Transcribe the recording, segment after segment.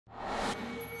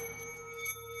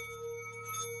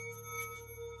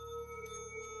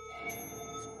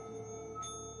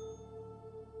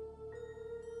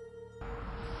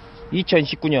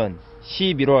2019년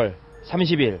 11월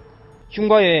 30일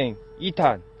흉가여행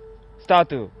 2탄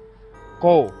스타트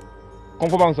고!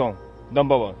 공포방송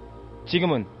넘버원.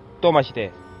 지금은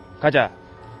또마시대. 가자.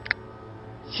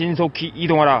 신속히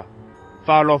이동하라.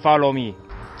 팔로우 미.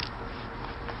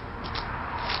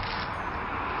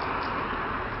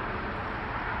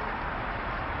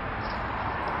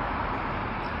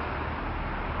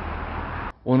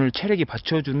 오늘 체력이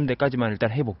받쳐주는 데까지만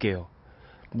일단 해볼게요.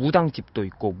 무당집도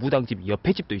있고 무당집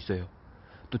옆에 집도 있어요.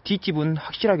 또 뒷집은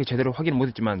확실하게 제대로 확인을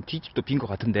못했지만 뒷집도 빈 것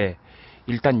같은데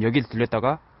일단 여기를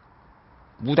들렸다가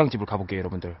무당집을 가볼게요.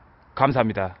 여러분들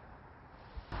감사합니다.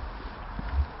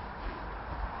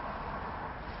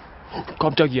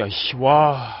 깜짝이야.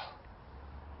 와.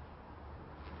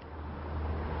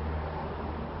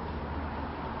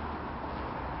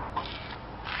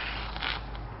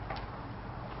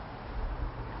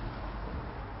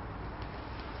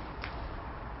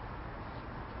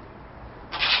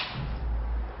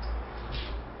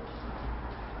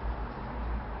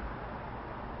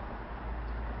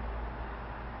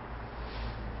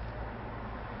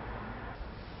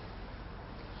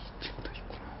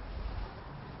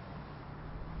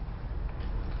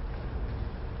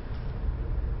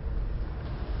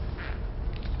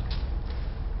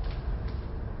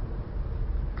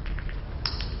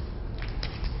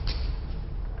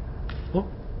 어?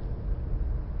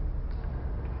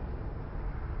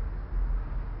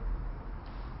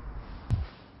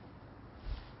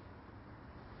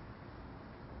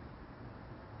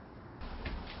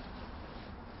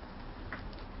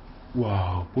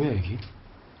 와, 뭐야 여기?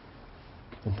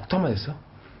 폭탄 맞았어?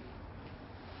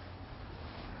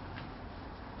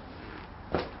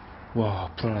 와,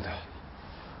 불안하다.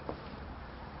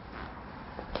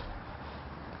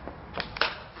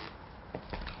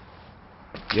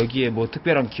 여기에 뭐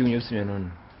특별한 기운이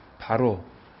없으면은 바로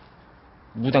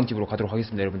무당집으로 가도록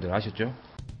하겠습니다. 여러분들 아셨죠?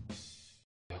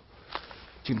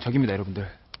 지금 저기입니다. 여러분들.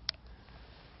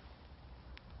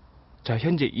 자,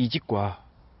 현재 이 집과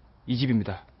이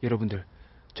집입니다. 여러분들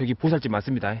저기 보살집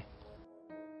맞습니다.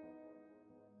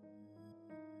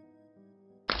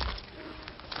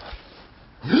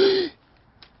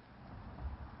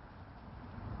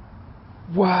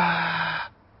 와,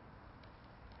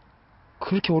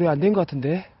 그렇게 오래 안 된 것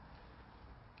같은데.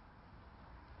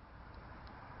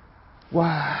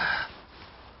 와,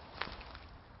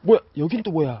 뭐야 여긴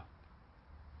또 뭐야.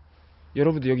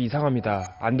 여러분들 여기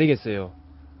이상합니다. 안 되겠어요.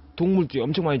 동물들이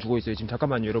엄청 많이 죽어 있어요. 지금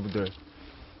잠깐만요. 여러분들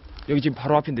여기 지금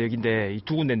바로 앞인데 여긴데 이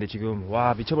두 군데인데 지금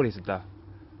와 미쳐버리겠습니다.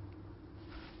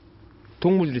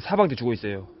 동물들이 사방에 죽어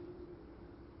있어요.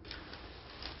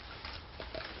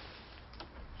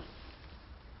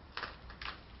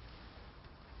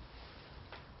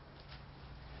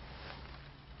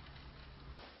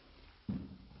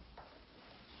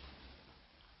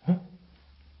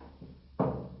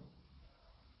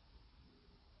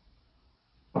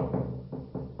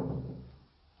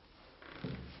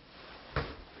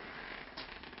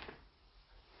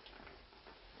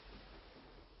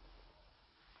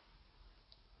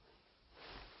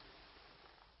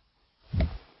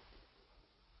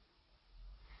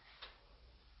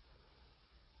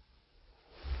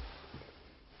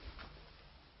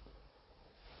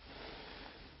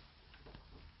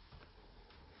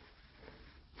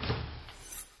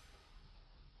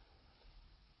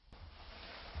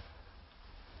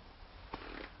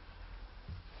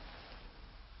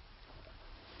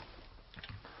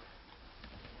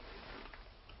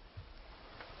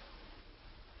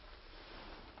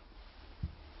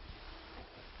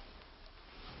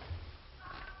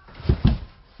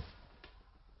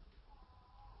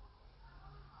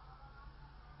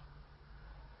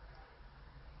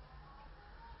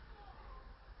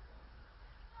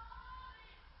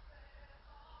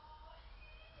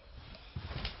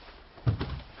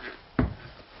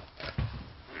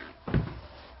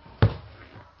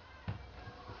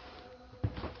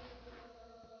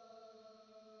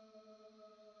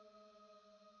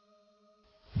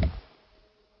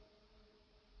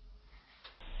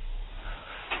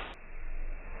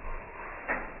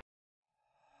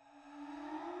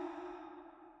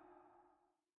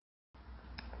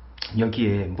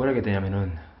 여기에 뭐라 해야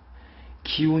되냐면은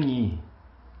기운이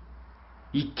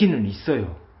있기는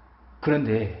있어요.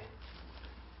 그런데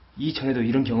이전에도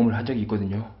이런 경험을 한 적이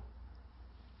있거든요.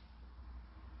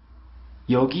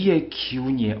 여기에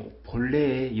기운이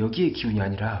본래 여기에 기운이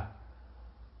아니라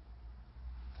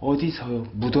어디서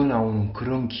묻어나오는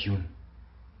그런 기운,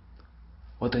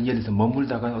 어떤 예를 들어서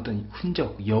머물다가 어떤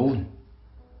흔적, 여운,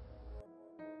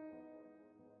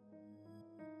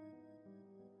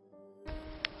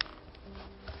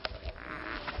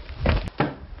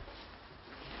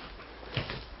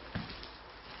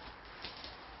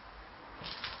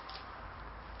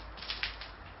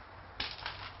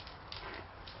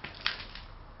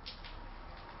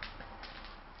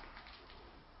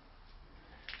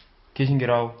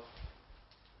 계신게라우.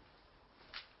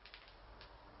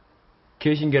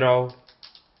 계신게라우.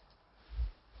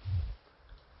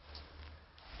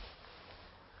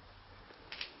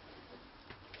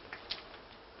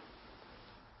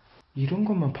 이런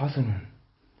것만 봐서는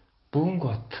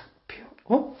뭔가 특별,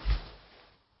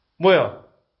 뭐야?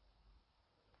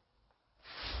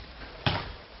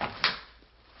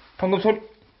 방금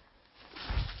소리.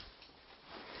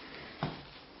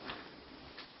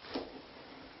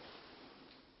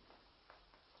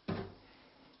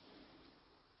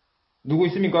 누구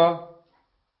있습니까?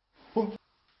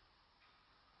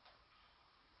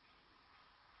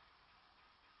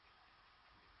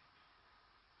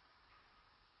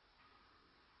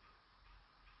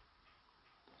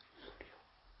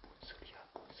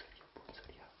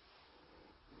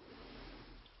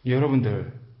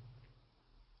 여러분들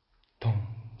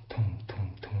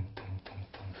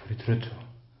텅텅텅텅텅텅텅 소리 들었죠?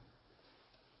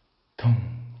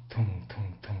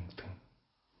 텅텅텅텅텅.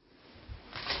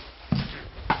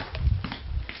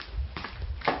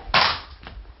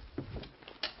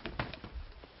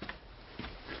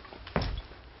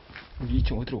 우리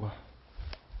 2층 어디로 가?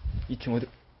 2층 어디?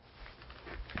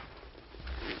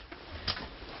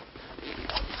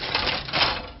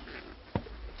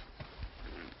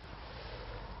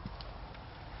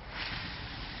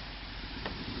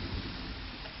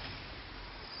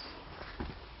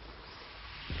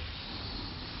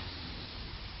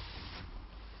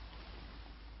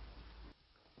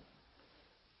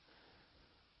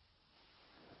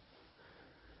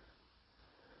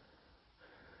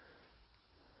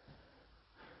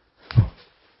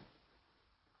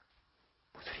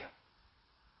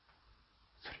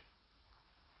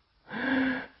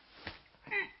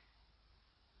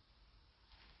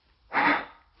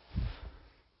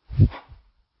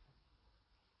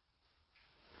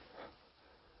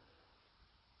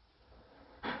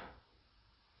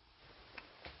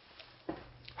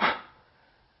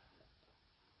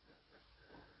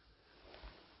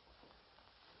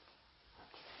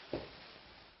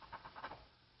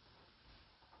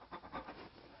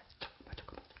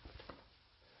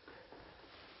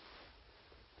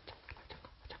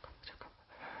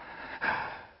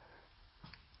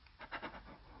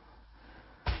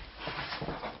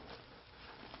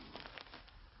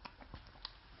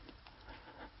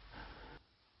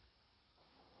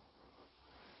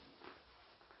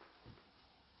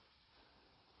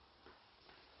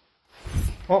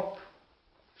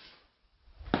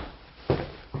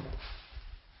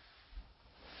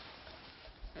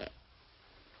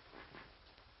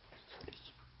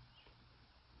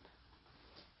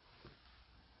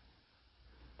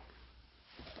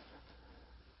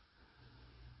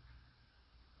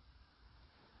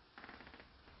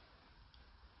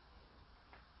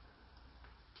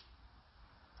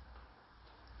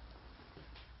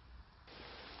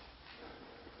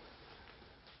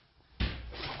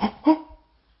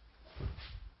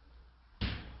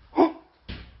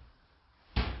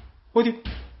 어디?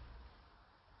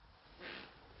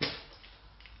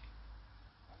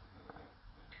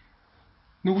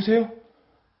 누구세요?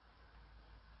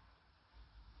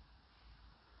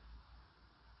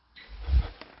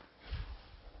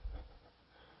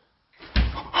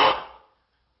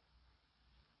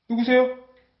 누구세요?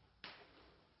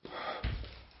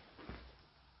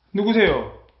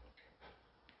 누구세요?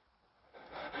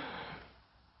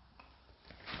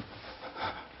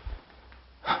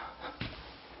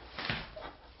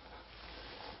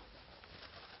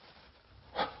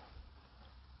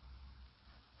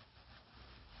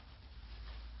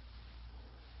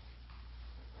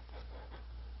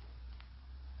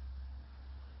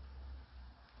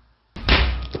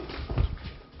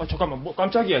 잠깐만, 뭐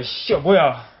깜짝이야. 씨,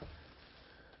 뭐야?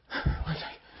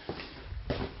 깜짝이야.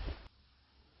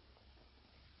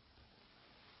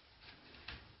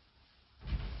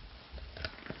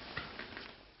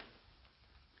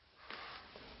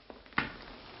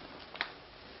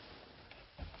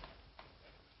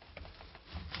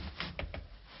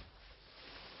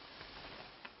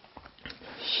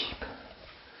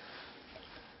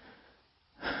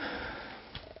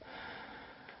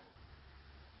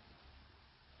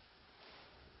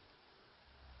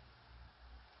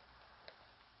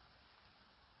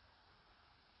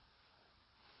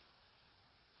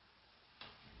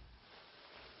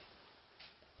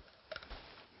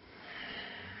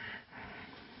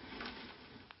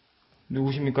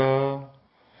 누구십니까?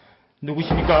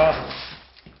 누구십니까?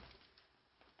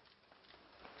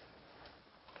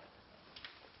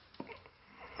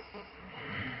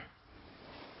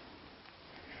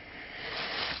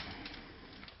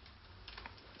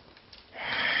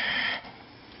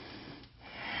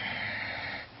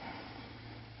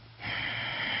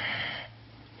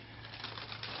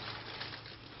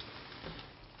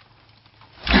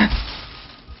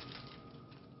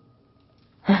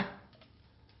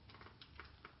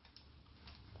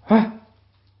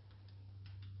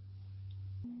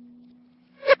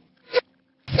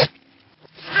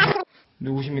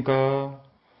 누구십니까?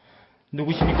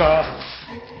 누구십니까?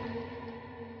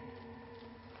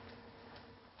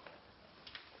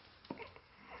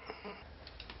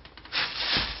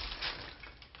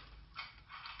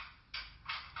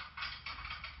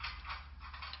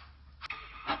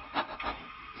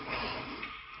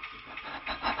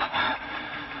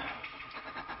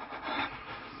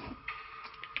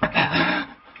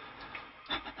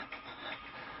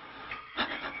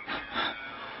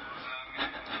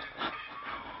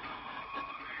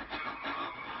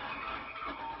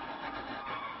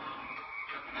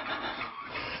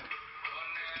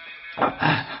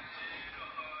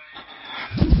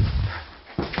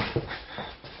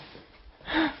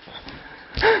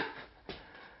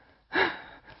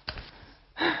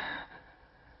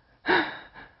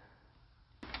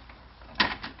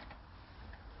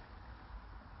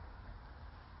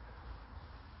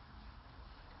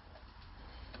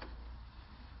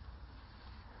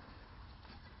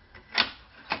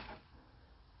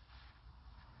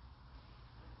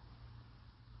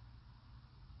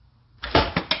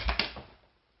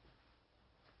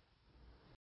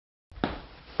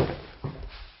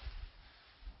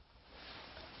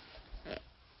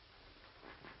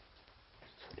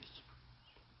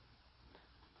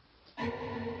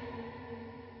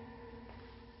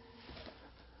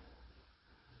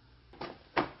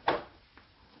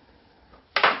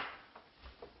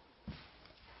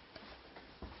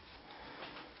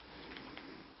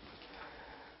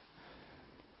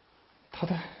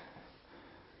 닫아.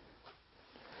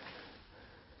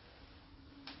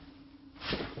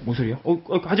 뭔 소리야?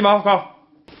 가지마, 가.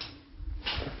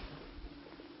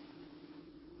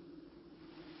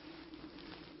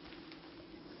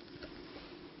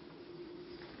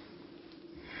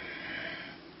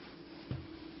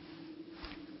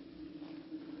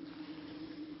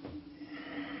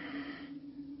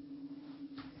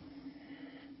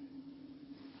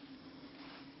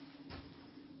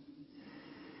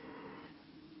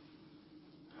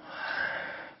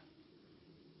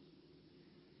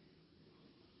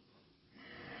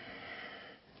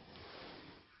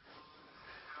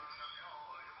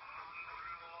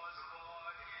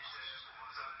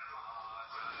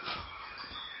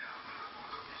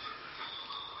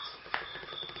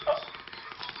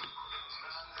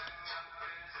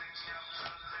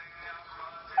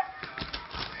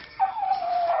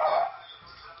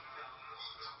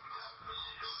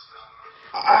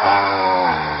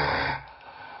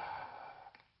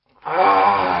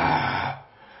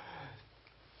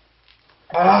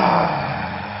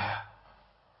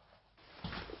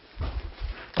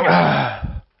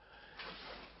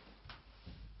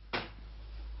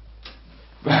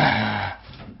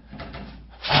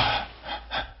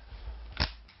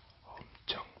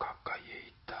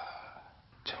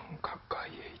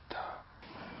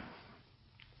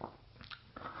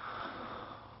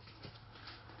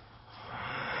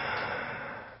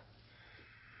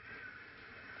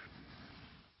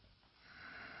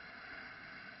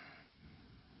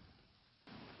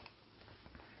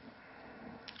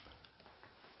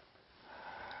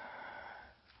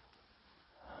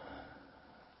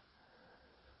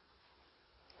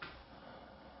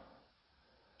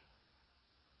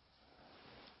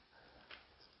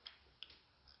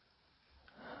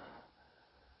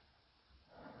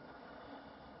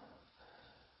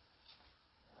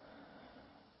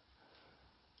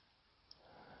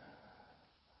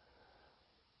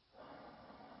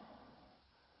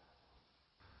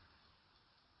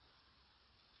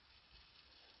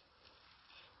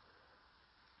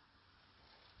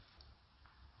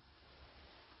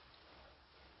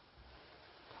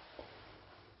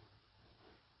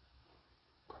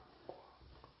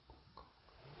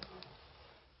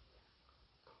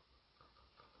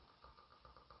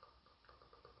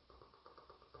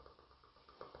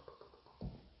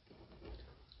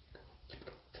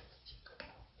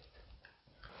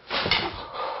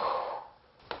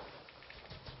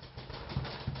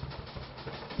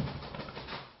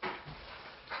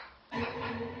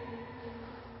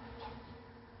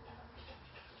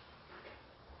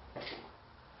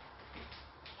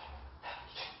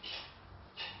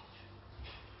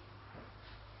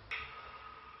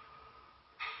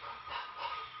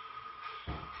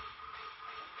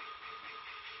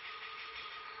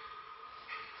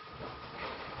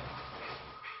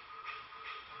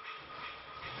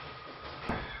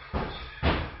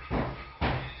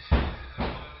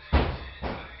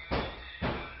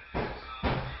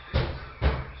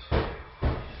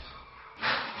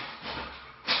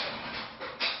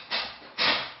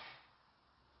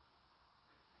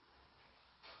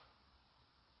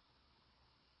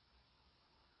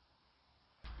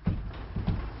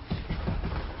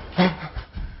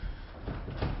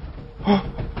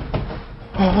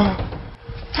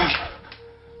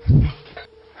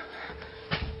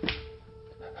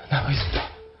 나와 있습니다.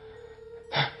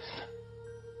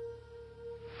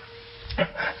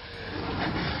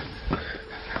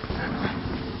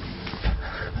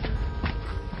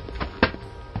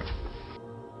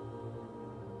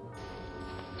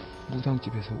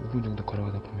 무당집에서 5분 정도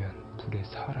걸어가다 보면 불에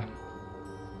사람,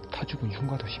 타 죽은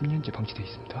흉가도 10년째 방치되어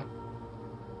있습니다.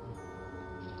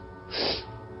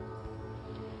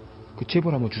 그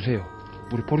제보를 한번 주세요.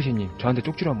 우리 포르쉐님, 저한테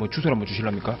쪽지로 한번 주소를 한번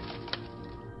주실랍니까?